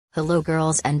Hello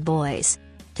girls and boys.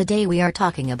 Today we are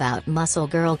talking about muscle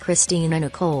girl Kristina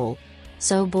Nicole.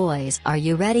 So boys, are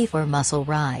you ready for muscle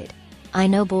ride? I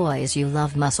know boys you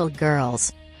love muscle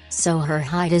girls. So her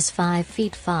height is 5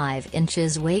 feet 5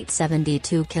 inches, weight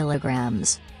 72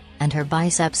 kilograms. And her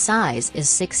bicep size is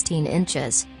 16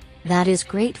 inches. That is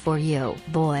great for you,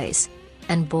 boys.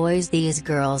 And boys, these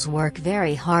girls work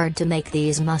very hard to make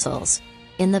these muscles.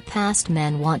 In the past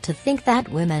men want to think that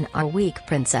women are weak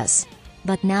princess.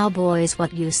 But now boys,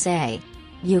 what you say?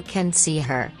 You can see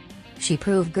her. She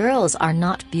proved girls are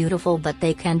not beautiful but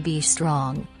they can be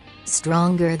strong.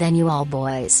 Stronger than you all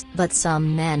boys. But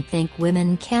some men think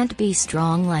women can't be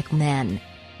strong like men.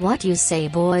 What you say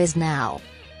boys now?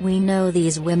 We know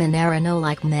these women are no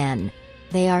like men.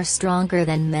 They are stronger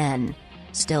than men.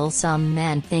 Still some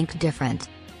men think different.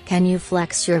 Can you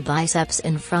flex your biceps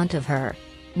in front of her?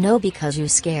 No, because you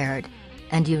scared.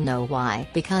 And you know why?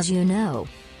 Because you know.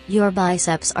 Your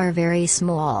biceps are very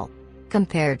small.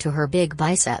 Compared to her big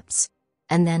biceps.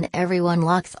 And then everyone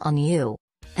looks on you.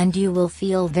 And you will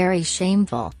feel very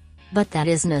shameful. But that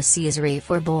is necessary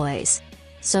for boys.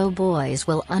 So boys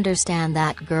will understand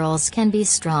that girls can be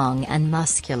strong and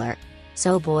muscular.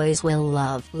 So boys will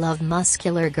love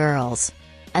muscular girls.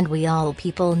 And we all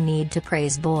people need to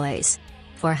praise boys.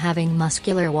 For having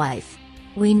muscular wife.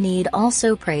 We need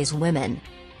also praise women.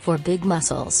 For big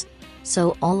muscles.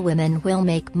 So all women will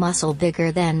make muscle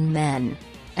bigger than men.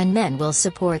 And men will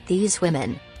support these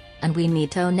women. And we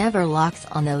need to never look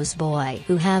on those boy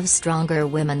who have stronger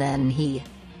women than he.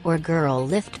 Or girl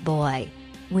lift boy.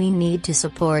 We need to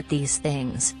support these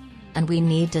things. And we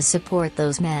need to support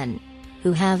those men.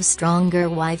 Who have stronger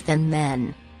wife than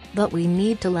men. But we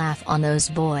need to laugh on those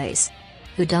boys.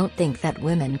 Who don't think that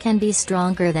women can be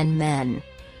stronger than men.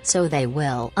 So they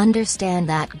will understand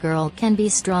that girl can be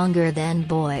stronger than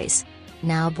boys.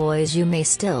 Now boys, you may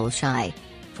still shy.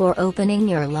 For opening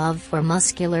your love for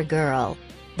muscular girl.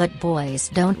 But boys,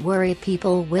 don't worry,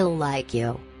 people will like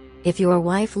you. If your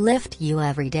wife lift you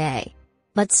every day.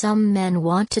 But some men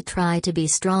want to try to be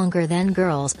stronger than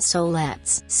girls, so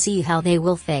let's see how they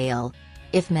will fail.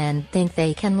 If men think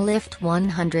they can lift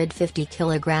 150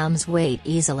 kilograms weight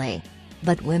easily.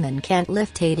 But women can't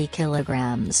lift 80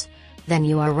 kilograms. Then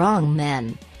you are wrong,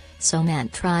 men. So men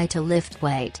try to lift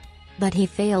weight. But he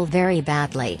failed very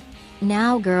badly.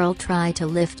 Now girl try to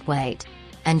lift weight.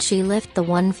 And she lift the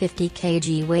 150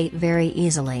 kg weight very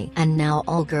easily. And now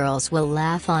all girls will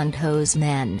laugh on those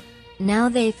men. Now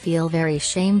they feel very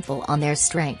shameful on their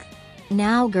strength.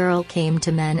 Now girl came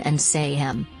to men and say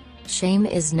him. Shame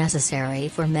is necessary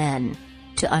for men.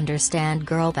 To understand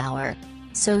girl power.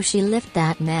 So she lift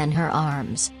that man her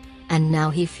arms. And now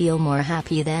he feel more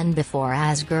happy than before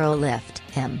as girl lift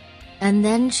him. And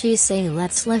then she say,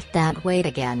 let's lift that weight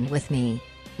again with me.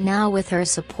 Now with her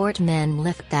support men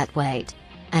lift that weight.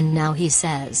 And now he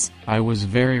says, I was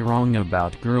very wrong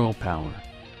about girl power.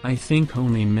 I think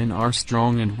only men are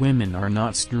strong and women are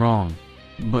not strong.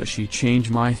 But she changed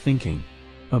my thinking.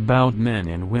 About men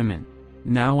and women.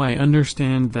 Now I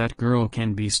understand that girl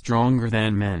can be stronger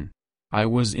than men. I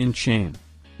was in shame.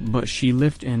 But she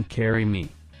lift and carry me.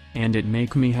 And it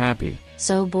make me happy.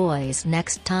 So boys,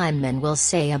 next time men will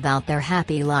say about their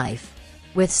happy life.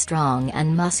 With strong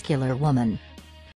and muscular woman.